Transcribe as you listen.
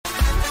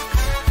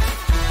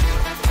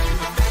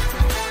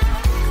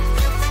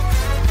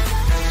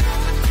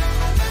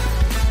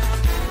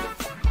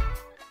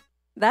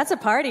That's a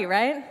party,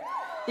 right?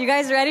 You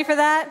guys ready for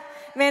that?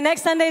 Man,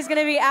 next Sunday is going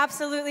to be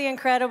absolutely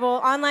incredible.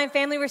 Online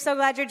family, we're so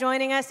glad you're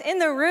joining us. In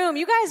the room,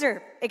 you guys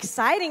are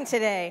exciting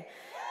today.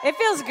 It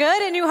feels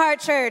good at New Heart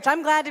Church.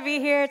 I'm glad to be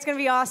here. It's going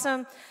to be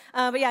awesome.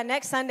 But yeah,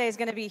 next Sunday is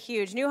going to be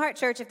huge. New Heart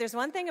Church, if there's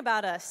one thing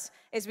about us,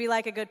 is we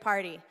like a good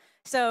party.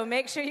 So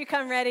make sure you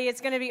come ready.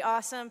 It's going to be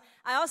awesome.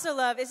 I also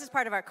love, this is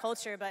part of our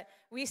culture, but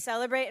we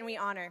celebrate and we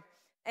honor.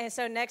 And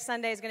so next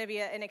Sunday is going to be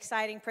an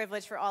exciting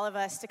privilege for all of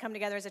us to come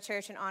together as a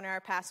church and honor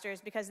our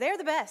pastors because they're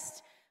the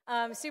best.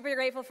 Super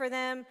grateful for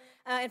them.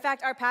 In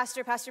fact, our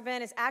pastor, Pastor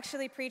Ben, is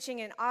actually preaching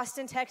in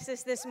Austin,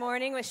 Texas this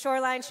morning with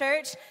Shoreline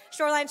Church.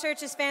 Shoreline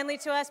Church is family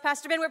to us.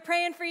 Pastor Ben, we're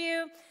praying for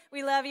you.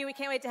 We love you. We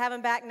can't wait to have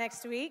him back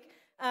next week.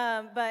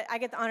 But I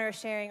get the honor of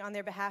sharing on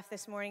their behalf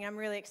this morning. I'm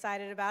really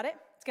excited about it.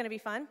 It's going to be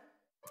fun.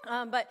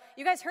 But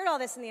you guys heard all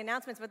this in the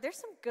announcements, but there's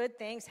some good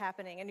things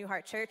happening in New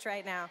Heart Church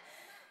right now.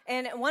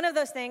 And one of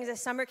those things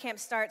is summer camp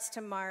starts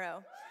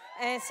tomorrow.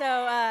 And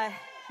so,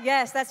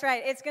 yes, that's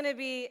right. It's going to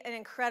be an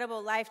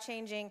incredible,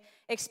 life-changing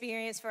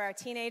experience for our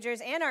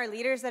teenagers and our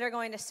leaders that are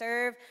going to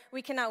serve.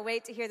 We cannot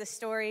wait to hear the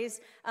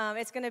stories.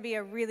 It's going to be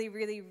a really,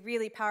 really,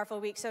 really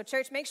powerful week. So,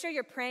 church, make sure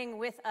you're praying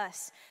with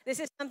us. This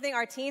is something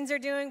our teens are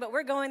doing, but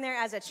we're going there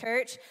as a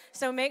church.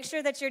 So make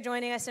sure that you're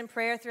joining us in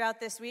prayer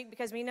throughout this week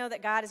because we know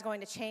that God is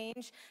going to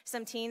change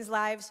some teens'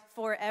 lives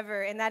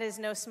forever, and that is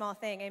no small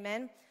thing.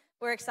 Amen?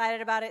 We're excited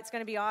about it. It's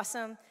going to be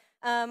awesome.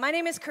 My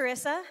name is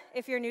Carissa.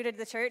 If you're new to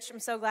the church, I'm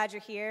so glad you're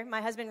here.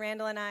 My husband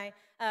Randall and I,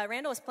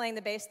 Randall was playing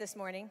the bass this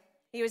morning.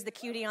 He was the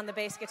cutie on the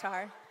bass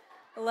guitar.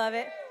 Love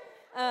it.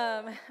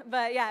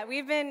 But yeah,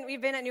 we've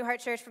been at New Heart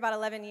Church for about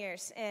 11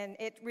 years, and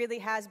it really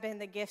has been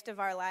the gift of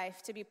our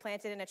life to be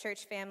planted in a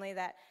church family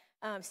that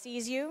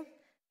sees you,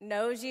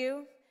 knows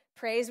you,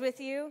 prays with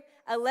you.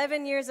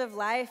 11 years of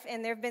life,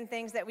 and there have been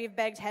things that we've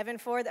begged heaven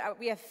for, that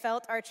we have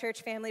felt our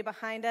church family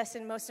behind us,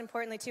 and most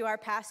importantly, to our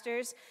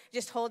pastors,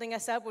 just holding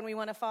us up when we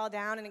want to fall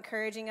down and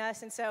encouraging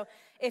us. And so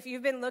if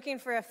you've been looking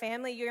for a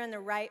family, you're in the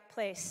right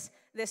place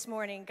this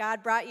morning.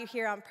 God brought you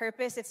here on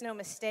purpose. It's no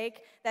mistake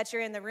that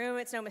you're in the room.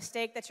 It's no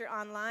mistake that you're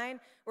online.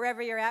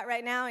 Wherever you're at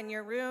right now, in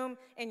your room,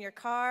 in your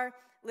car,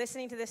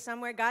 listening to this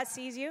somewhere, God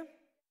sees you.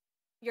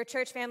 Your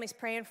church family's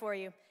praying for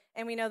you.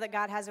 And we know that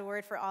God has a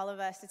word for all of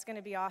us. It's going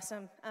to be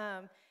awesome.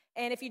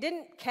 And if you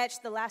didn't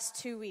catch the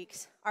last 2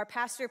 weeks, our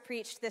pastor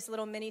preached this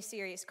little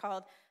mini-series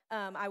called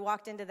I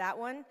Walked Into That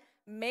One.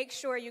 Make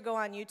sure you go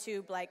on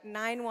YouTube like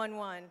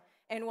 911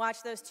 and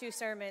watch those 2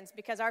 sermons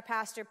because our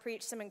pastor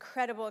preached some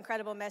incredible,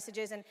 incredible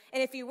messages. And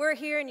if you were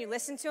here and you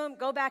listened to them,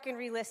 go back and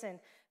re-listen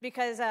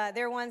because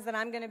they're ones that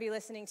I'm going to be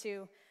listening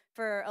to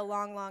for a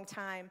long, long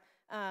time.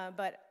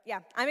 But yeah,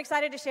 I'm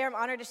excited to share. I'm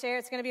honored to share.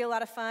 It's going to be a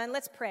lot of fun.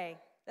 Let's pray.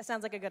 That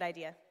sounds like a good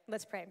idea.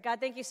 Let's pray.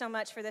 God, thank you so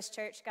much for this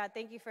church. God,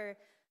 thank you for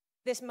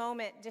this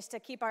moment just to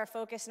keep our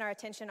focus and our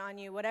attention on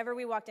you. Whatever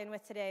we walked in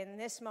with today, in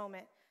this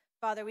moment,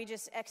 Father, we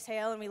just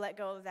exhale and we let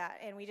go of that.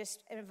 And we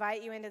just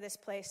invite you into this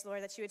place,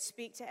 Lord, that you would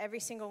speak to every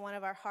single one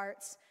of our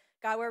hearts.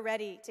 God, we're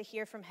ready to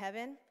hear from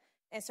heaven.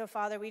 And so,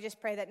 Father, we just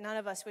pray that none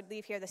of us would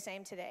leave here the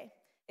same today.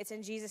 It's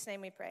in Jesus'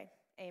 name we pray.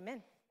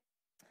 Amen.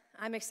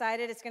 I'm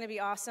excited. It's going to be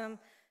awesome.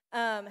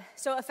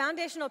 So a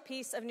foundational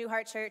piece of New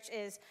Heart Church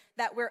is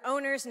that we're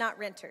owners, not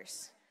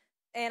renters.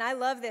 And I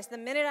love this. The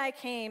minute I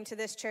came to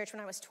this church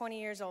when I was 20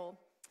 years old,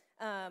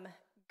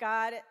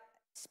 God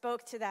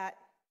spoke to that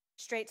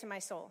straight to my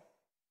soul.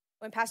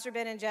 When Pastor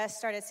Ben and Jess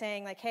started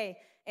saying, like, hey,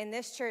 in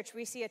this church,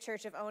 we see a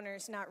church of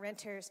owners, not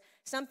renters,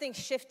 something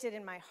shifted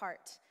in my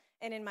heart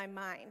and in my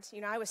mind.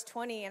 You know, I was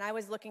 20 and I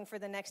was looking for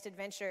the next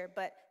adventure,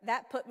 but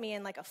that put me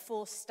in like a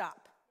full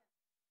stop.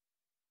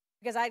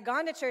 Because I'd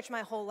gone to church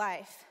my whole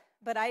life,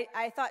 but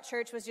I thought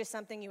church was just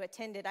something you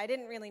attended. I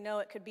didn't really know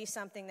it could be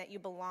something that you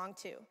belonged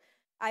to.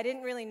 I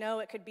didn't really know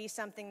it could be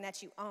something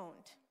that you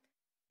owned.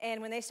 And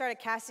when they started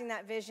casting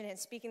that vision and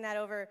speaking that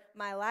over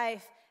my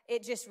life,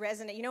 it just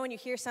resonated. You know when you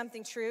hear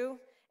something true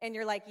and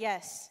you're like,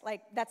 yes,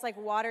 like that's like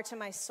water to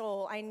my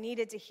soul. I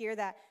needed to hear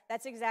that.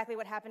 That's exactly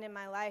what happened in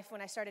my life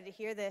when I started to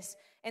hear this.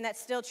 And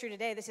that's still true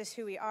today. This is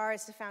who we are.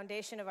 It's the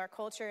foundation of our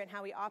culture and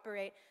how we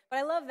operate. But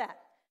I love that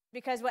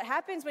because what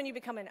happens when you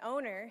become an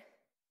owner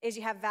is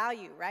you have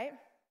value, right?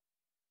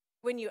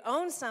 When you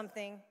own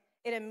something,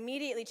 it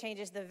immediately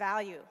changes the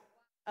value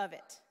of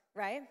it,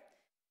 right?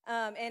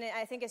 And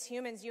I think as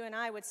humans, you and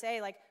I would say,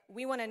 like,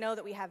 we want to know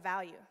that we have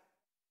value.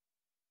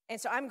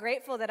 And so I'm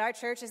grateful that our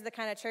church is the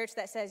kind of church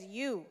that says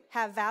you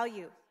have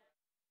value.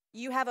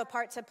 You have a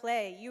part to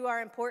play. You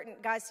are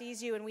important. God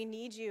sees you and we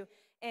need you.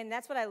 And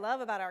that's what I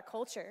love about our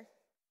culture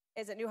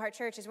is at New Heart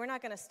Church is we're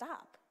not going to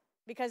stop.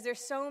 Because there's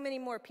so many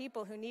more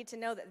people who need to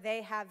know that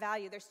they have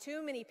value. There's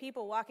too many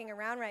people walking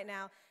around right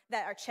now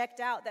that are checked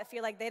out, that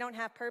feel like they don't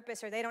have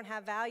purpose or they don't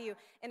have value.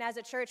 And as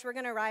a church, we're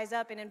going to rise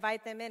up and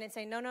invite them in and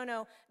say,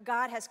 no.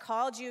 God has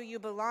called you. You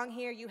belong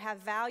here. You have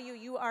value.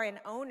 You are an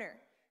owner.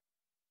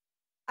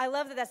 I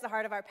love that that's the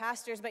heart of our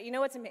pastors. But you know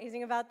what's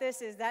amazing about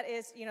this is that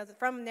is, you know,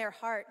 from their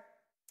heart.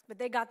 But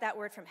they got that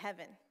word from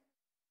heaven.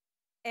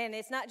 And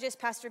it's not just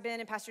Pastor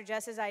Ben and Pastor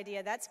Jess's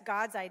idea. That's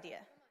God's idea.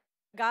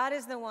 God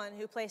is the one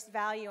who placed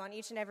value on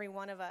each and every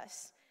one of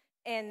us.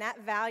 And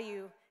that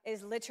value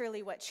is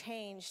literally what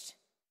changed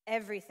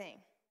everything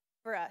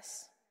for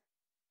us.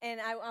 And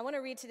I want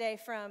to read today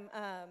from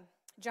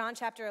John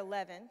chapter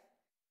 11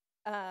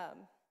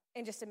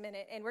 in just a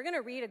minute. And we're going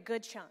to read a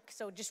good chunk.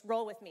 So just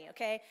roll with me,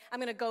 okay? I'm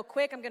going to go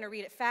quick. I'm going to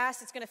read it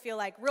fast. It's going to feel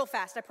like real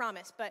fast, I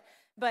promise. But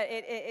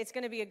it's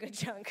going to be a good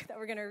chunk that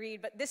we're going to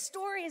read. But this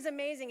story is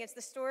amazing. It's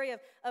the story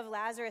of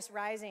Lazarus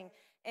rising.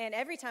 And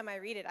every time I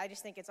read it, I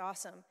just think it's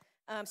awesome.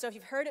 So if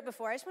you've heard it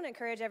before, I just want to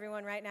encourage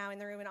everyone right now in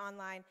the room and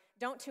online,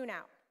 don't tune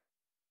out.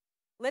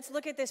 Let's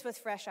look at this with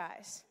fresh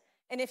eyes.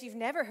 And if you've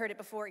never heard it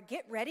before,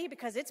 get ready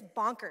because it's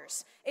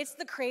bonkers. It's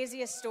the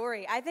craziest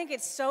story. I think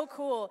it's so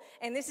cool.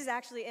 And this is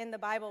actually in the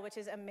Bible, which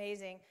is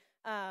amazing.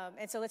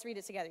 And so let's read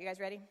it together. You guys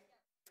ready?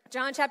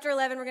 John chapter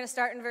 11, we're going to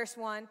start in verse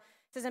 1. It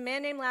says, a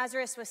man named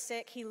Lazarus was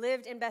sick. He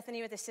lived in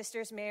Bethany with his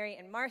sisters Mary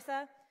and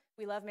Martha.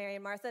 We love Mary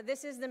and Martha.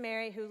 This is the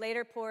Mary who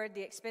later poured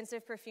the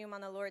expensive perfume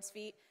on the Lord's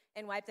feet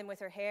and wiped them with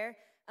her hair.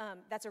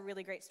 That's a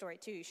really great story,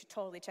 too. You should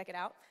totally check it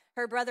out.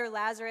 Her brother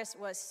Lazarus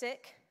was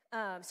sick.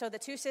 So the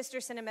two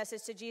sisters sent a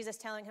message to Jesus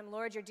telling him,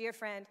 Lord, your dear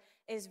friend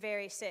is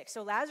very sick.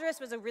 So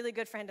Lazarus was a really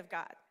good friend of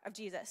God, of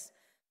Jesus.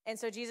 And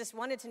so Jesus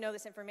wanted to know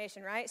this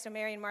information, right? So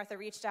Mary and Martha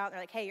reached out. And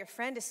they're like, hey, your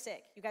friend is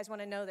sick. You guys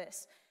want to know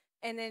this?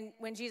 And then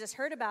when Jesus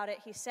heard about it,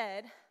 he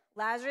said,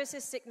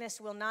 Lazarus' sickness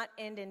will not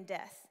end in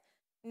death.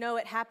 No,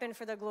 it happened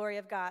for the glory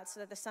of God, so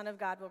that the Son of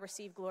God will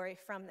receive glory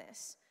from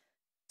this.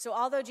 So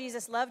although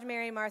Jesus loved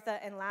Mary, Martha,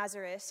 and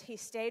Lazarus, he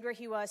stayed where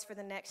he was for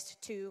the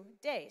next 2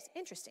 days.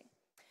 Interesting.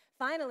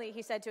 Finally,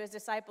 he said to his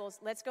disciples,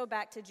 let's go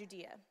back to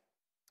Judea.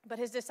 But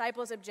his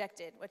disciples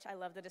objected, which I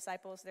love the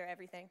disciples. They're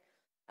everything.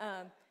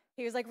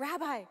 He was like,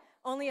 Rabbi,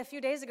 only a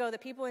few days ago, the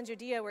people in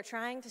Judea were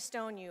trying to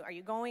stone you. Are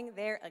you going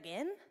there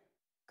again?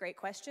 Great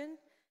question.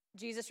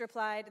 Jesus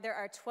replied, there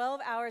are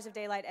 12 hours of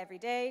daylight every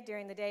day.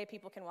 During the day,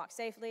 people can walk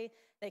safely.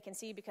 They can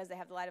see because they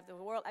have the light of the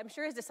world. I'm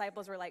sure his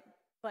disciples were like,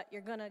 but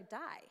you're going to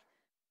die.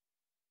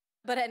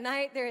 But at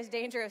night, there is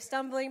danger of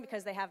stumbling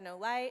because they have no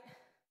light.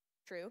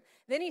 True.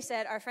 Then he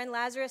said, our friend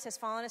Lazarus has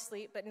fallen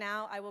asleep, but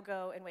now I will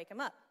go and wake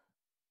him up.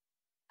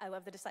 I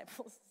love the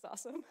disciples. It's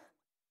awesome.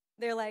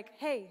 They're like,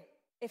 hey,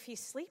 if he's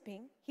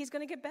sleeping, he's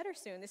going to get better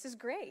soon. This is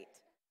great.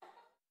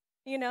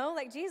 You know,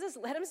 like Jesus,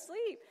 let him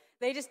sleep.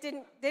 They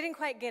didn't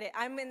quite get it.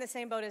 I'm in the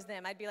same boat as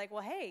them. I'd be like,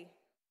 well, hey,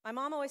 my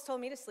mom always told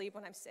me to sleep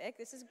when I'm sick.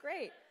 This is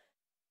great.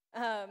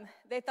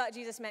 They thought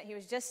Jesus meant he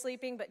was just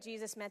sleeping, but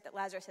Jesus meant that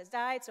Lazarus has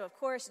died. So, of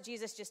course,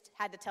 Jesus just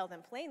had to tell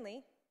them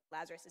plainly,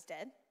 Lazarus is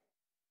dead.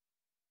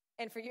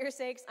 And for your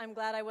sakes, I'm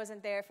glad I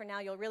wasn't there, for now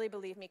you'll really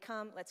believe me.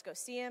 Come, let's go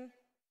see him.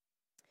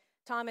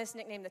 Thomas,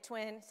 nicknamed the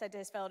twin, said to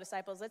his fellow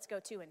disciples, let's go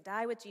too and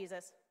die with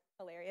Jesus.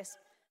 Hilarious.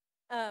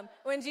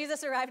 When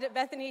Jesus arrived at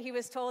Bethany, he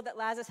was told that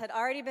Lazarus had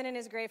already been in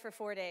his grave for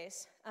 4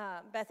 days.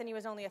 Bethany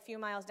was only a few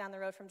miles down the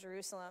road from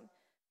Jerusalem.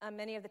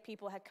 Many of the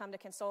people had come to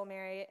console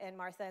Mary and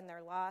Martha in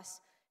their loss.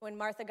 When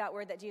Martha got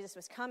word that Jesus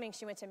was coming,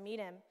 she went to meet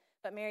him,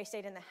 but Mary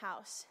stayed in the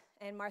house.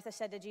 And Martha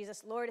said to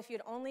Jesus, Lord, if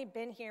you'd only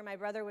been here, my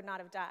brother would not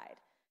have died.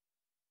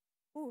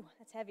 Ooh,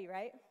 that's heavy,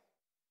 right?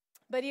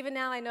 But even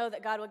now I know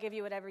that God will give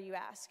you whatever you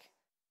ask.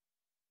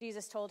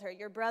 Jesus told her,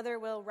 your brother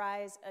will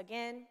rise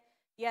again.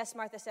 Yes,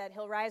 Martha said,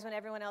 he'll rise when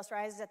everyone else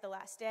rises at the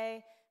last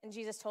day. And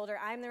Jesus told her,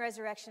 I'm the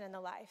resurrection and the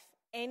life.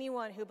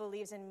 Anyone who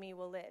believes in me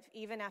will live,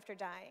 even after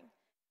dying.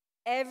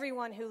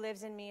 Everyone who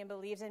lives in me and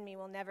believes in me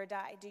will never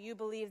die. Do you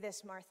believe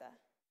this, Martha?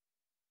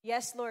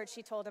 Yes, Lord,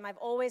 she told him, I've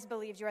always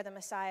believed you are the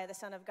Messiah, the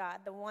Son of God,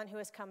 the one who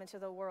has come into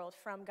the world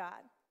from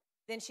God.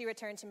 Then she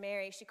returned to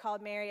Mary. She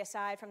called Mary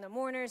aside from the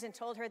mourners and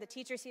told her, the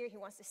teacher's here, he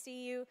wants to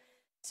see you.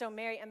 So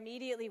Mary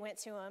immediately went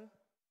to him.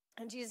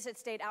 And Jesus had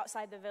stayed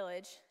outside the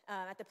village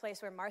at the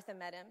place where Martha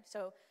met him.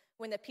 So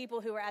when the people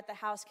who were at the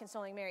house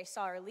consoling Mary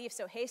saw her leave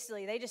so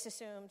hastily, they just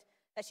assumed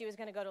that she was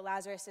going to go to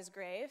Lazarus'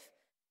 grave.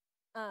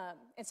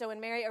 And so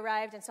when Mary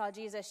arrived and saw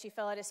Jesus, she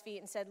fell at his feet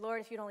and said,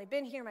 Lord, if you'd only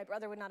been here, my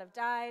brother would not have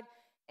died.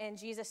 And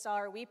Jesus saw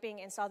her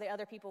weeping and saw the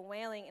other people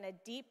wailing, and a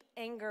deep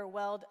anger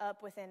welled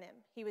up within him.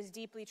 He was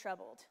deeply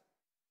troubled.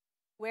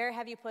 Where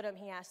have you put him?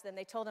 He asked them.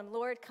 They told him,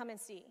 Lord, come and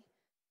see.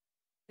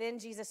 Then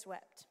Jesus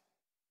wept.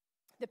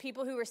 The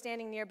people who were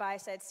standing nearby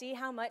said, see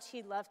how much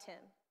he loved him.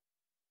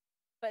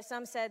 But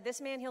some said,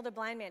 this man healed a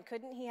blind man.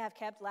 Couldn't he have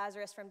kept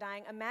Lazarus from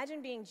dying?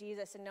 Imagine being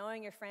Jesus and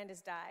knowing your friend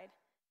has died,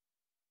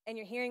 and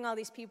you're hearing all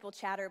these people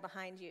chatter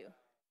behind you.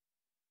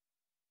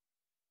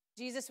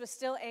 Jesus was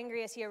still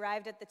angry as he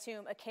arrived at the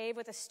tomb. A cave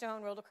with a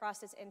stone rolled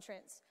across its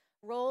entrance.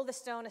 Roll the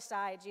stone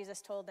aside,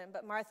 Jesus told them.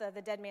 But Martha,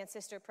 the dead man's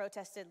sister,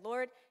 protested,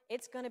 Lord,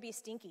 it's going to be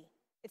stinky.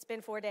 It's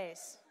been 4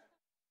 days.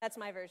 That's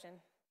my version.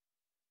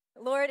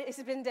 Lord,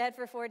 it's been dead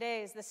for 4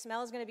 days. The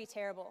smell is going to be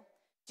terrible.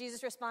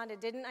 Jesus responded,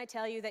 didn't I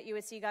tell you that you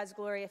would see God's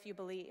glory if you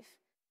believe?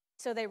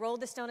 So they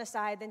rolled the stone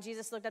aside. Then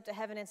Jesus looked up to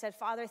heaven and said,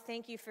 Father,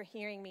 thank you for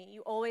hearing me.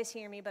 You always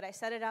hear me, but I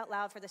said it out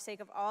loud for the sake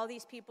of all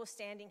these people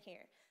standing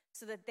here,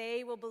 so that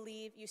they will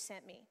believe you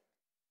sent me.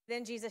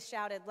 Then Jesus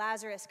shouted,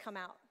 Lazarus, come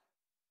out.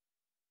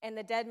 And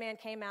the dead man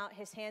came out,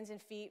 his hands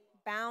and feet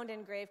bound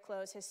in grave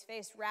clothes, his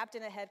face wrapped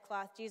in a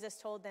headcloth. Jesus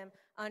told them,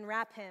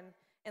 unwrap him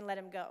and let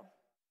him go.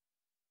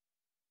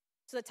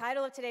 So the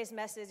title of today's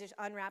message is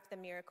Unwrap the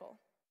Miracle.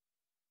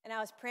 And I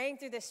was praying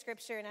through this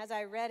scripture, and as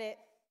I read it,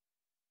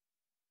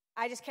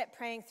 I just kept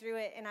praying through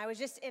it, and I was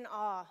just in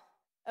awe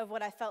of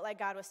what I felt like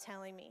God was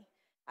telling me.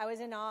 I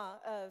was in awe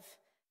of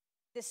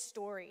this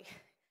story.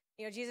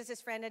 You know, Jesus'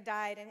 friend had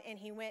died, and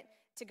he went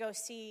to go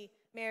see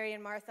Mary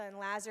and Martha and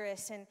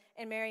Lazarus,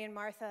 and Mary and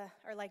Martha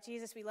are like,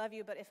 Jesus, we love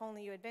you, but if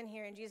only you had been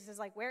here. And Jesus is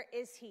like, where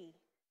is he?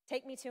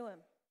 Take me to him.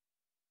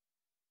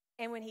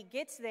 And when he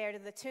gets there to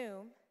the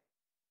tomb,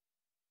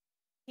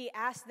 he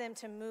asked them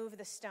to move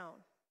the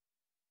stone.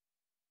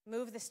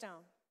 Move the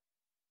stone.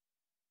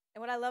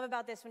 And what I love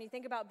about this, when you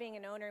think about being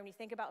an owner and you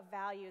think about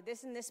value,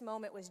 this in this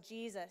moment was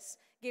Jesus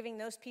giving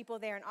those people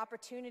there an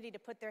opportunity to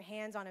put their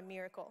hands on a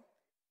miracle.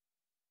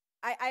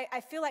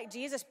 I feel like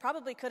Jesus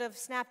probably could have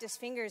snapped his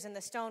fingers and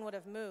the stone would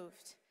have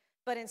moved.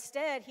 But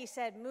instead, he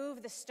said,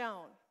 move the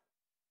stone.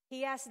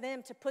 He asked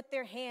them to put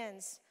their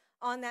hands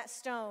on that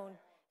stone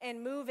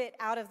and move it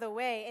out of the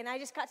way. And I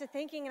just got to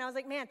thinking, and I was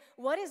like, man,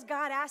 what is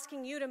God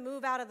asking you to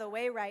move out of the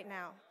way right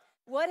now?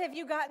 What have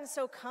you gotten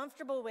so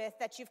comfortable with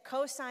that you've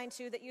co-signed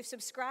to, that you've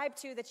subscribed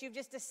to, that you've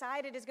just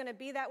decided is going to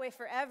be that way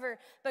forever?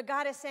 But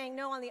God is saying,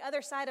 no, on the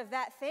other side of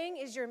that thing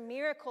is your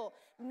miracle.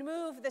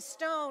 Move the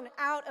stone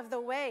out of the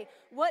way.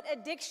 What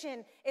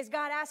addiction is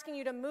God asking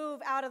you to move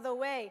out of the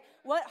way?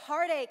 What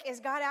heartache is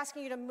God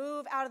asking you to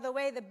move out of the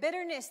way? The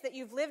bitterness that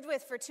you've lived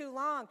with for too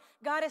long.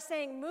 God is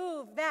saying,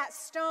 move that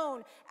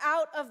stone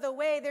out of the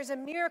way. There's a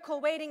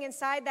miracle waiting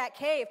inside that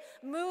cave.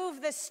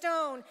 Move the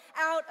stone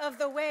out of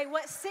the way.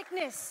 What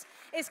sickness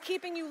is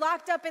keeping you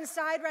locked up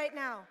inside right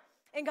now?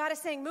 And God is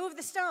saying, move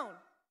the stone.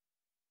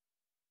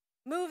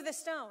 Move the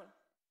stone.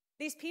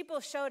 These people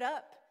showed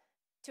up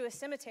to a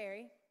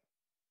cemetery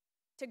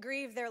to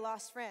grieve their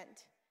lost friend.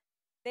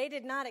 They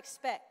did not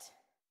expect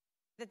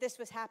that this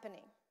was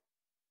happening.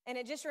 And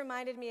it just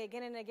reminded me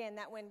again and again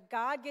that when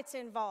God gets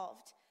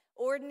involved,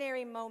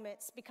 ordinary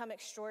moments become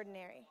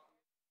extraordinary.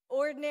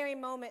 Ordinary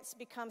moments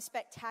become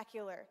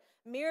spectacular.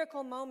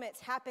 Miracle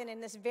moments happen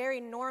in this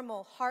very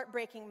normal,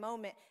 heartbreaking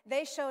moment.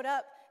 They showed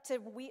up to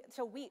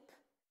weep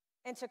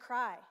and to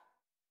cry.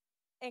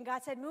 And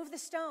God said, move the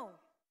stone.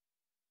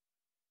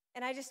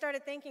 And I just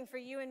started thinking for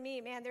you and me,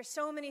 man, there's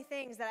so many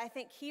things that I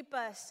think keep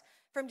us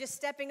from just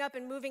stepping up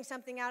and moving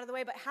something out of the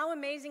way. But how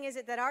amazing is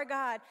it that our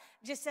God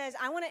just says,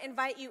 I want to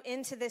invite you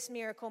into this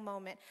miracle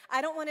moment.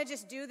 I don't want to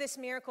just do this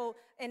miracle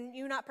and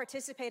you not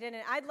participate in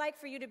it. I'd like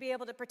for you to be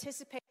able to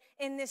participate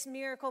in this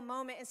miracle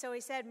moment. And so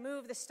he said,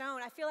 move the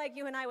stone. I feel like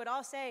you and I would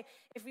all say,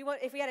 if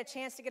we had a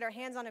chance to get our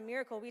hands on a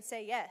miracle, we'd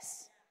say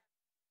yes.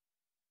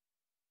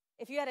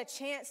 If you had a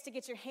chance to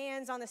get your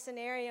hands on the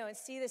scenario and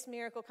see this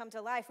miracle come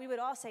to life, we would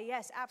all say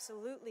yes,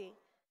 absolutely.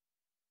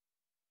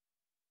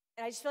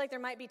 And I just feel like there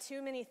might be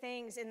too many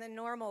things in the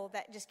normal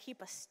that just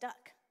keep us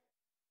stuck.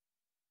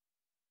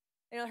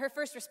 You know, her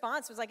first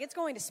response was like, it's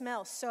going to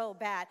smell so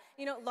bad.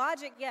 You know,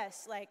 logic,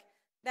 yes, like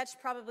that's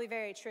probably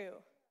very true.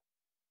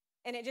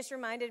 And it just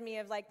reminded me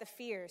of like the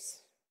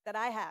fears that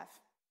I have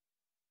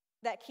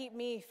that keep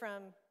me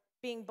from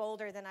being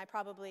bolder than I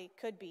probably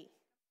could be.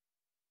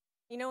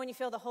 You know, when you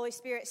feel the Holy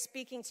Spirit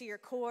speaking to your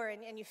core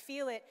and you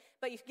feel it,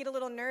 but you get a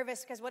little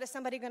nervous because what is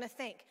somebody going to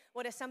think?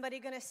 What is somebody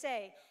going to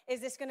say? Is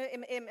this going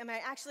to, am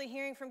I actually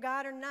hearing from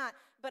God or not?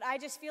 But I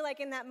just feel like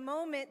in that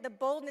moment, the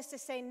boldness to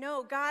say,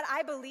 no, God,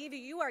 I believe you.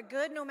 You are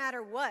good no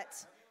matter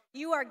what.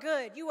 You are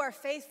good. You are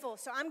faithful.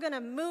 So I'm going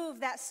to move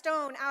that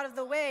stone out of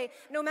the way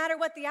no matter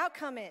what the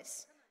outcome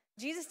is.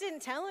 Jesus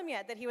didn't tell him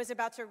yet that he was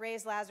about to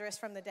raise Lazarus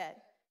from the dead.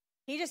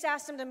 He just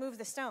asked him to move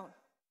the stone.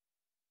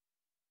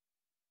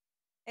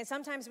 And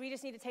sometimes we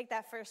just need to take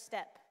that first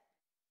step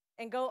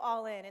and go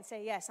all in and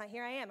say, yes,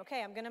 here I am.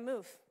 Okay, I'm going to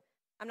move.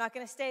 I'm not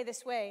going to stay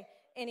this way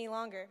any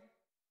longer.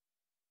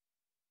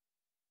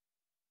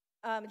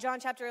 John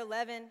chapter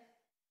 11,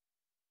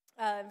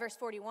 verse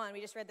 41,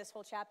 we just read this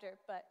whole chapter,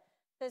 but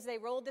it says they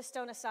rolled the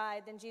stone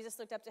aside. Then Jesus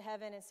looked up to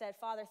heaven and said,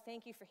 Father,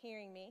 thank you for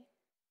hearing me.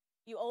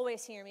 You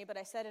always hear me, but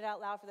I said it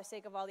out loud for the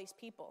sake of all these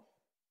people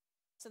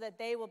so that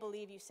they will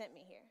believe you sent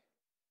me here.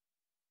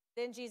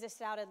 Then Jesus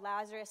shouted,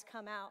 Lazarus,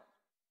 come out.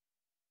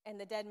 And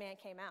the dead man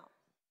came out.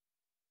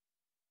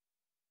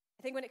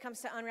 I think when it comes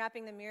to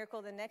unwrapping the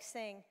miracle, the next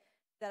thing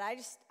that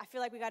I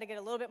feel like we got to get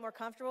a little bit more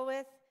comfortable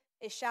with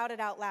is shout it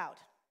out loud.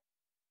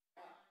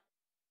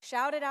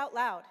 Shout it out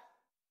loud.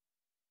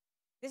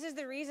 This is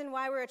the reason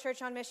why we're a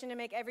church on mission to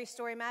make every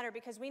story matter,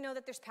 because we know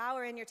that there's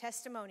power in your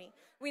testimony.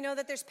 We know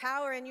that there's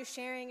power in you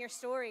sharing your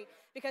story,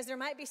 because there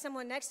might be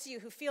someone next to you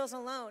who feels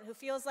alone, who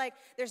feels like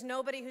there's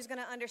nobody who's going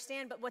to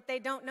understand. But what they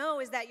don't know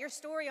is that your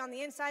story on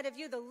the inside of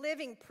you, the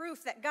living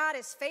proof that God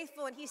is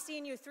faithful and he's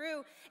seen you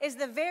through, is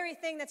the very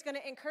thing that's going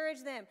to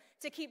encourage them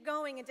to keep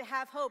going and to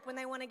have hope when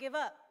they want to give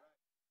up.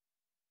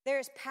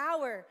 There's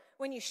power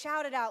when you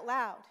shout it out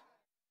loud.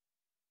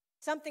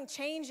 Something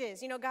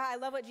changes. You know, God, I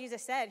love what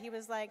Jesus said. He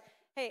was like,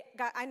 hey,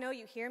 God, I know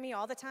you hear me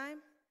all the time,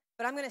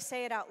 but I'm going to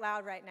say it out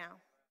loud right now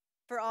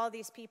for all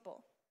these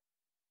people.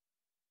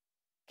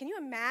 Can you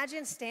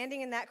imagine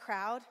standing in that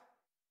crowd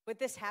with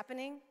this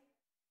happening?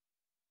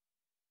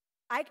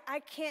 I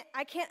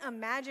can't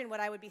imagine what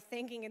I would be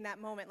thinking in that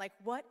moment. Like,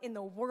 what in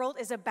the world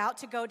is about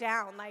to go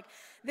down? Like,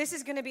 this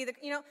is going to be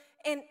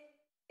and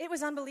it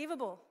was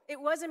unbelievable.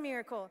 It was a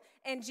miracle.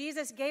 And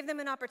Jesus gave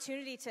them an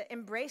opportunity to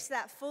embrace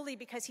that fully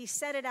because he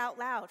said it out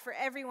loud for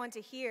everyone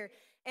to hear.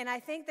 And I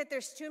think that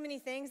there's too many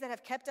things that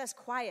have kept us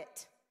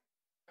quiet.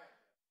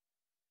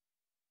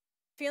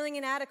 Feeling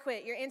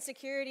inadequate, your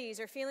insecurities,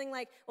 or feeling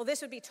like, well,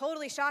 this would be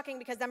totally shocking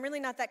because I'm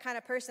really not that kind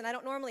of person. I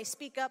don't normally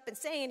speak up and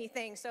say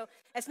anything, so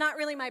it's not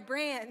really my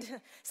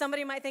brand.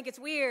 Somebody might think it's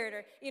weird,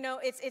 or,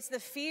 it's the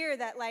fear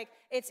that, like,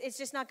 it's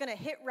just not going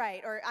to hit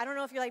right. Or I don't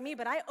know if you're like me,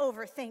 but I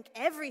overthink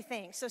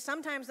everything. So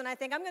sometimes when I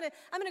think I'm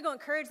gonna go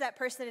encourage that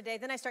person today,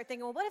 then I start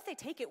thinking, well, what if they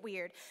take it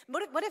weird?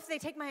 What if they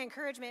take my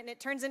encouragement and it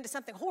turns into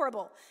something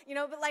horrible?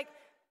 But like,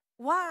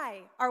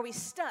 why are we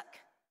stuck?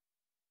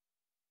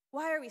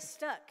 Why are we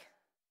stuck?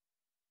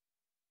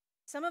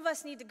 Some of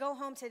us need to go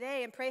home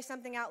today and pray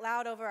something out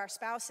loud over our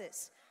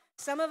spouses.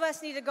 Some of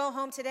us need to go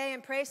home today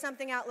and pray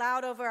something out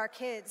loud over our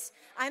kids.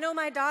 I know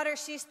my daughter,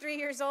 she's 3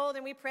 years old,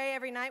 and we pray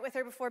every night with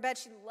her before bed.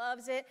 She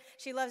loves it.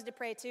 She loves to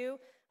pray too.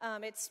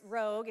 It's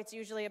rogue. It's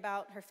usually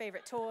about her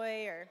favorite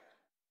toy, or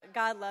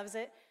God loves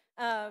it.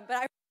 But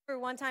I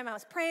remember one time I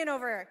was praying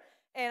over her,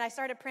 and I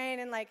started praying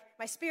in like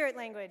my spirit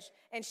language,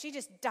 and she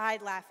just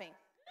died laughing.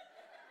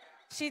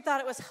 She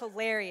thought it was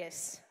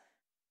hilarious.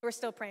 We're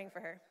still praying for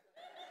her.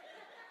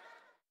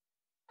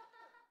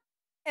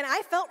 And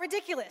I felt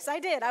ridiculous. I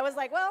did. I was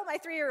like, well, my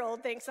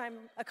 3-year-old thinks I'm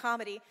a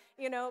comedy,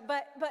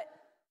 But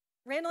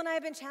Randall and I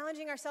have been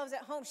challenging ourselves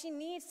at home. She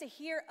needs to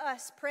hear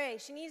us pray.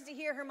 She needs to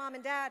hear her mom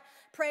and dad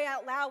pray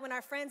out loud when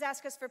our friends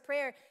ask us for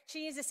prayer. She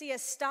needs to see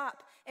us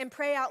stop and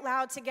pray out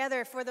loud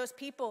together for those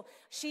people.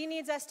 She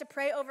needs us to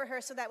pray over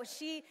her so that when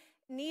she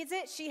needs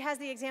it, she has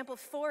the example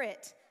for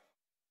it.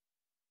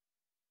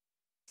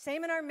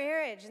 Same in our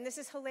marriage. And this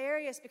is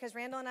hilarious because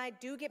Randall and I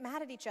do get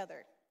mad at each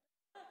other.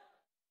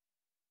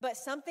 But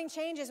something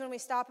changes when we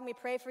stop and we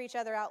pray for each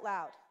other out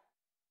loud.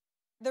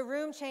 The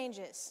room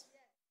changes.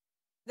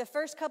 The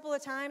first couple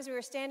of times we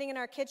were standing in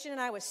our kitchen and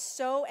I was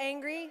so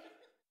angry.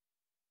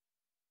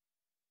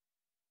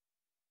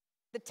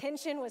 The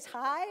tension was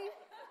high.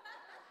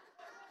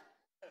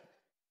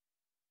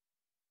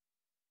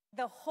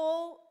 The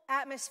whole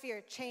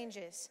atmosphere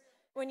changes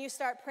when you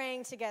start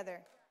praying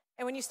together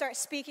and when you start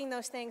speaking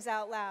those things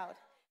out loud.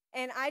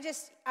 And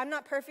I'm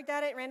not perfect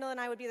at it. Randall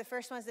and I would be the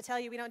first ones to tell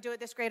you we don't do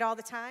it this great all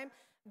the time.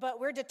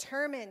 But we're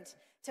determined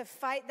to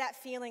fight that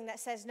feeling that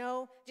says,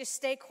 no, just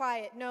stay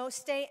quiet. No,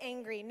 stay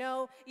angry.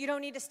 No, you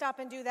don't need to stop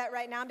and do that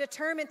right now. I'm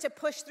determined to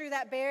push through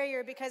that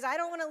barrier because I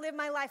don't want to live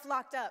my life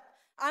locked up.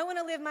 I want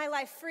to live my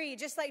life free,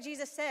 just like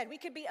Jesus said. We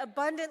could be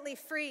abundantly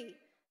free.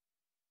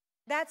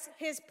 That's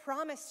his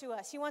promise to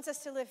us. He wants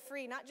us to live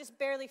free, not just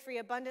barely free,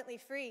 abundantly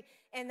free.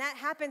 And that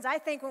happens, I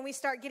think, when we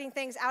start getting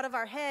things out of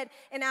our head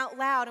and out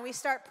loud, and we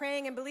start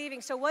praying and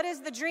believing. So what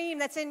is the dream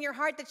that's in your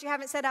heart that you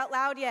haven't said out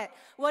loud yet?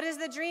 What is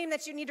the dream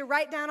that you need to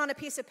write down on a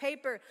piece of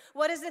paper?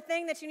 What is the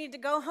thing that you need to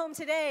go home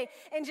today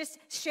and just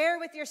share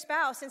with your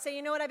spouse and say,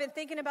 you know what, I've been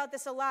thinking about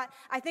this a lot.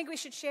 I think we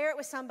should share it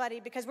with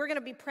somebody because we're going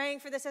to be praying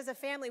for this as a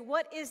family.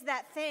 What is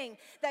that thing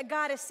that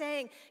God is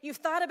saying? You've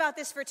thought about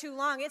this for too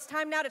long. It's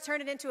time now to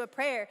turn it into a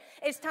prayer.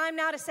 It's time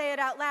now to say it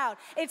out loud.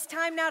 It's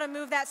time now to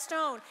move that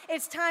stone.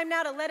 It's time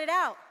now to let it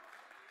out.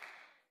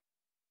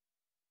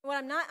 What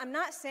I'm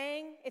not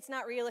saying it's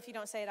not real if you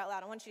don't say it out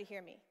loud. I want you to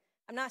hear me.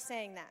 I'm not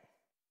saying that.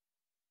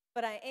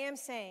 But I am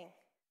saying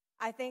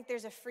I think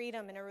there's a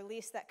freedom and a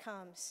release that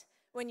comes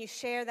when you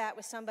share that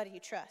with somebody you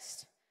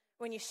trust.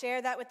 When you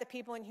share that with the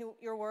people in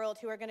your world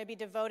who are going to be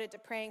devoted to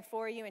praying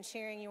for you and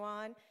cheering you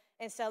on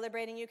and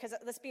celebrating you. Because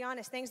let's be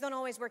honest, things don't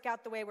always work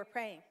out the way we're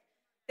praying.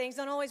 Things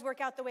don't always work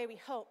out the way we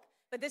hope.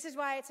 But this is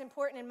why it's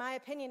important, in my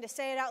opinion, to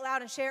say it out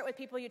loud and share it with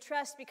people you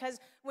trust, because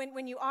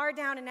when you are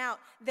down and out,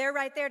 they're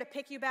right there to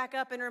pick you back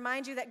up and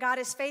remind you that God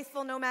is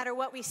faithful no matter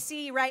what we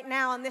see right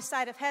now on this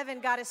side of heaven.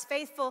 God is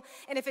faithful,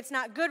 and if it's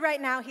not good right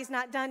now, he's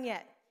not done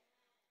yet.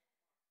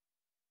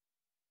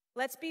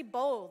 Let's be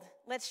bold.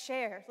 Let's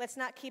share. Let's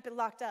not keep it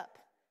locked up.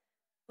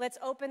 Let's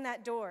open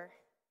that door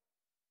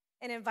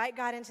and invite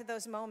God into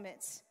those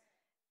moments.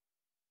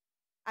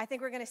 I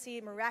think we're going to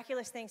see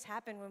miraculous things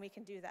happen when we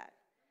can do that.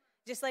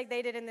 Just like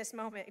they did in this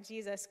moment.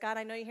 Jesus, God,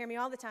 I know you hear me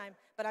all the time,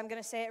 but I'm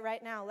going to say it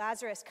right now.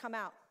 Lazarus, come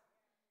out.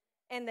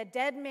 And the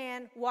dead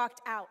man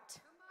walked out.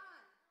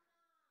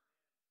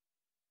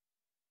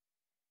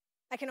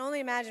 I can only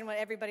imagine what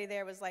everybody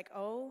there was like.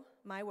 Oh,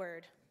 my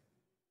word.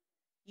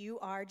 You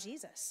are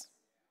Jesus.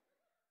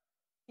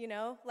 You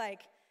know,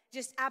 like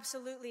just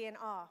absolutely in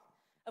awe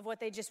of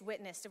what they just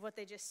witnessed, of what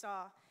they just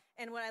saw.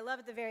 And what I love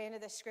at the very end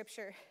of this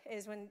scripture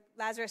is when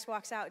Lazarus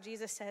walks out,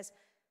 Jesus says,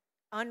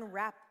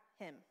 unwrap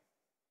him.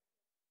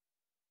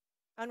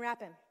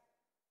 Unwrap him.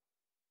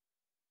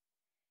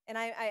 And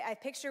I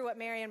picture what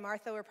Mary and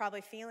Martha were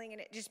probably feeling,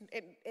 and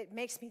it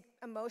makes me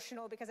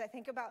emotional because I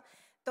think about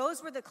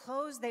those were the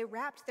clothes they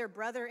wrapped their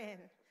brother in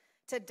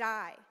to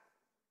die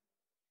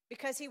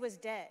because he was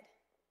dead.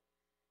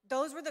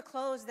 those were the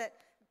clothes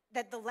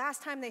that the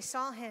last time they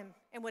saw him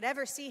and would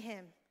ever see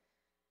him,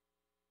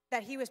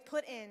 that he was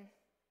put in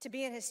to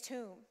be in his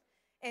tomb.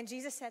 And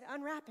Jesus said,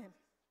 unwrap him.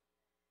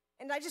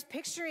 And I just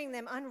picturing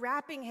them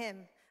unwrapping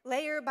him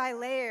layer by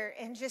layer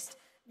and just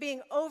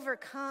being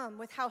overcome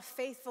with how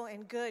faithful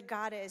and good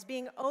God is,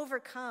 being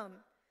overcome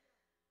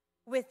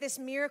with this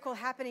miracle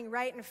happening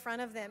right in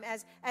front of them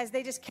as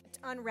they just kept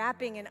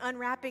unwrapping and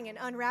unwrapping and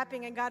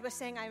unwrapping. And God was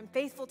saying, I am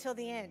faithful till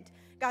the end.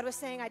 God was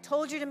saying, I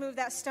told you to move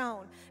that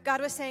stone.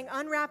 God was saying,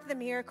 unwrap the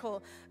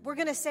miracle. We're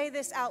going to say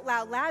this out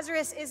loud.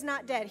 Lazarus is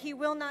not dead. He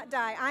will not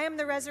die. I am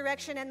the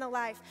resurrection and the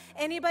life.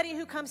 Anybody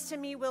who comes to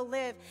me will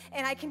live.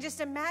 And I can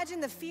just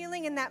imagine the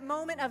feeling in that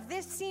moment of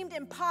this seemed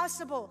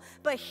impossible,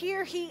 but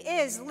here he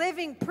is,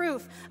 living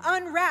proof,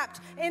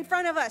 unwrapped in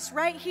front of us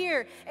right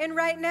here and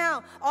right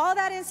now. All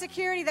that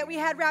insecurity that we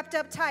had wrapped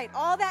up tight,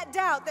 all that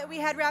doubt that we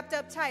had wrapped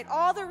up tight,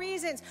 all the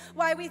reasons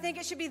why we think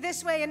it should be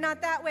this way and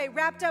not that way,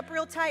 wrapped up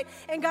real tight.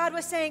 And God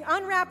was saying,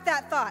 unwrap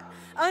that thought,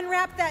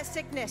 unwrap that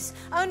sickness,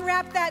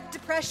 unwrap that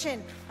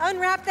depression,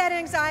 unwrap that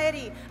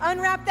anxiety,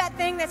 unwrap that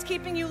thing that's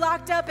keeping you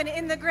locked up and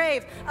in the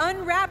grave.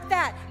 Unwrap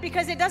that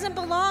because it doesn't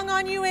belong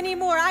on you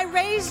anymore. I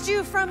raised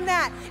you from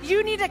that.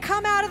 You need to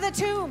come out of the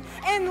tomb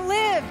and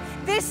live.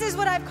 This is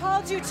what I've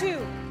called you to.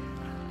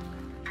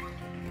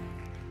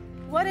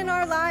 What in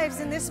our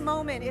lives in this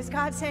moment is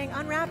God saying,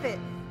 unwrap it?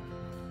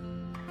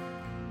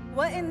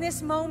 What in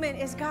this moment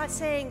is God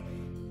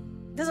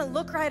saying doesn't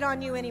look right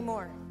on you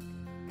anymore?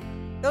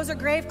 Those are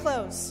grave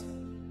clothes.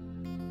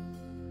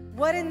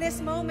 What in this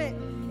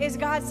moment is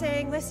God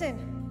saying,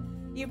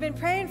 listen, you've been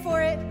praying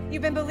for it,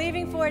 you've been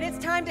believing for it, it's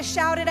time to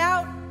shout it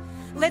out.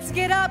 Let's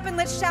get up and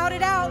let's shout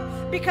it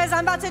out because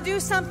I'm about to do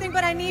something,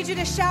 but I need you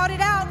to shout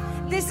it out.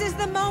 This is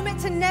the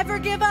moment to never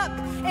give up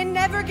and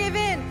never give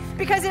in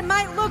because it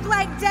might look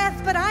like death,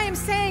 but I am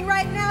saying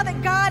right now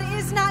that God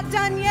is not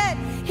done yet.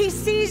 He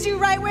sees you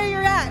right where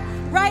you're at,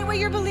 right what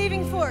you're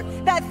believing for.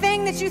 That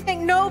thing that you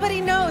think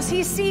nobody knows,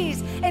 he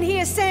sees, and he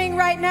is saying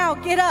right now,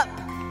 get up.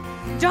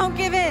 Don't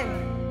give in.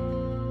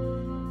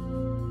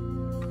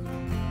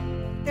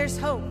 There's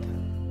hope,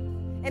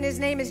 and his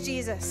name is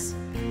Jesus.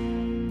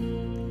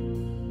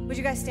 Would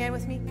you guys stand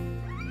with me?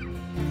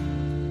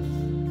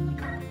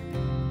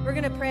 We're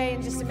going to pray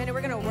in just a minute.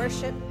 We're going to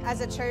worship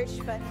as a church,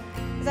 but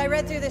as I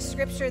read through this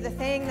scripture, the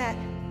thing that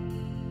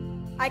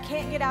I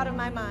can't get out of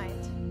my mind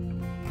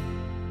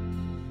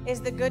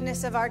is the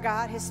goodness of our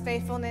God, his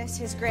faithfulness,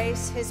 his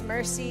grace, his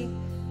mercy.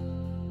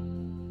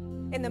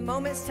 In the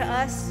moments to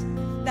us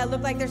that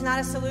look like there's not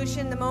a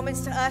solution, the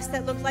moments to us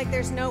that look like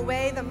there's no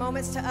way, the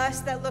moments to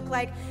us that look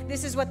like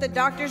this is what the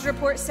doctor's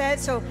report said,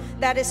 so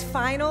that is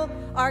final,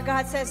 our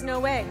God says, no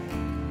way,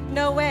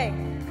 no way.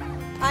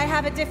 I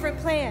have a different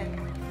plan.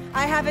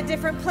 I have a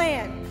different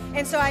plan.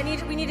 And so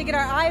we need to get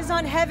our eyes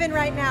on heaven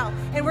right now.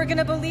 And we're going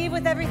to believe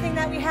with everything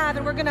that we have.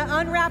 And we're going to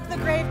unwrap the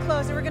grave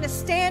clothes. And we're going to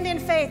stand in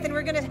faith. And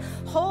we're going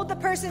to hold the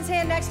person's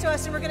hand next to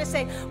us. And we're going to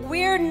say,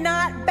 we're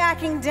not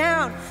backing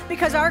down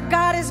because our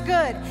God is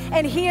good.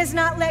 And he has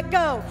not let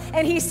go.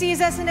 And he sees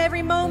us in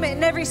every moment,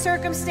 in every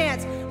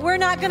circumstance. We're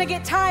not going to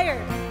get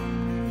tired.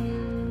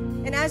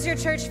 And as your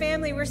church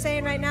family, we're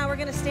saying right now, we're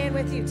going to stand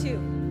with you too.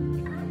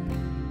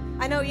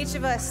 I know each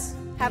of us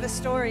have a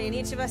story. And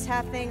each of us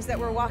have things that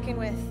we're walking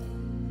with.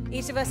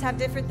 Each of us have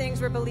different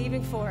things we're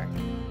believing for.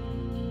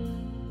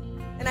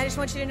 And I just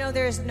want you to know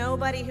there is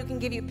nobody who can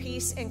give you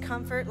peace and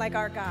comfort like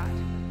our God.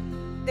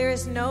 There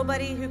is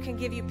nobody who can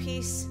give you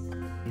peace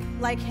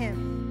like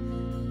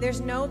him.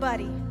 There's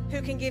nobody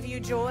who can give you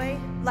joy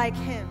like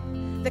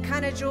him. The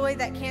kind of joy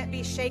that can't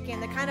be shaken,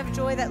 the kind of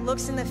joy that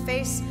looks in the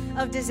face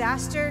of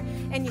disaster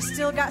and you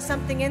still got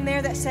something in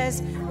there that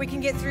says we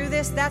can get through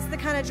this. That's the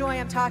kind of joy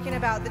I'm talking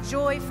about. The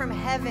joy from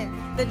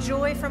heaven, the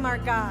joy from our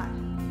God.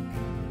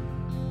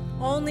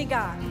 Only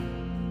God.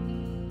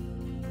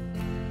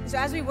 So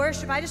as we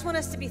worship, I just want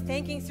us to be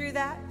thinking through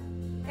that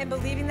and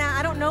believing that.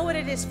 I don't know what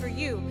it is for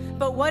you,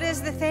 but what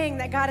is the thing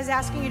that God is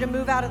asking you to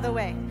move out of the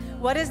way?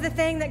 What is the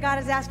thing that God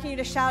is asking you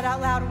to shout out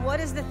loud?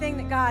 What is the thing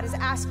that God is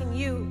asking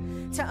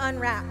you to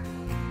unwrap?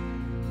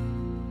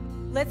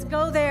 Let's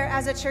go there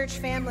as a church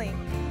family.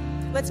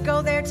 Let's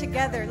go there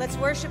together. Let's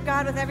worship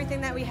God with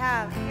everything that we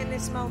have in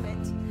this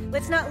moment.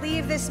 Let's not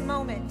leave this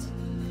moment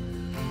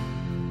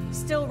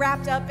still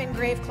wrapped up in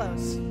grave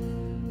clothes.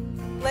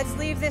 Let's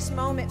leave this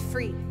moment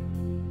free.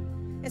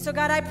 And so,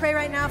 God, I pray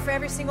right now for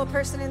every single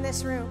person in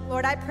this room.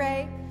 Lord, I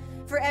pray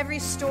for every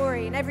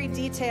story and every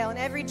detail and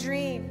every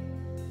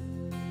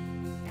dream,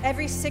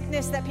 every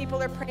sickness that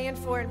people are praying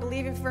for and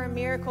believing for a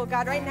miracle.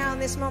 God, right now in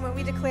this moment,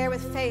 we declare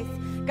with faith,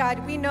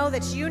 God, we know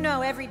that you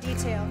know every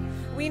detail.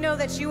 We know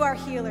that you are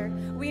healer.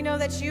 We know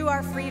that you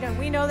are freedom.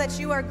 We know that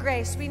you are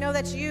grace. We know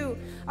that you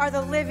are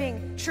the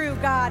living, true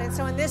God. And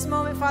so in this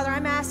moment, Father,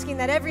 I'm asking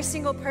that every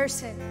single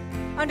person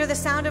under the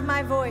sound of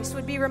my voice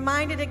would be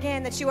reminded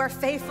again that you are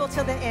faithful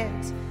till the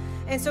end.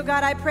 And so,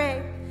 God, I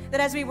pray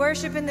that as we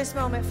worship in this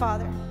moment,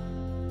 Father,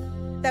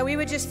 that we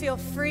would just feel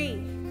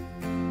free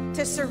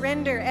to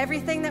surrender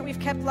everything that we've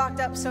kept locked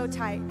up so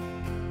tight.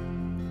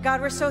 God,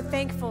 we're so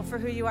thankful for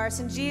who you are. It's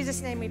in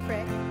Jesus' name we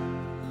pray.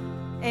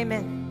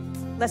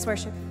 Amen. Let's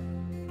worship.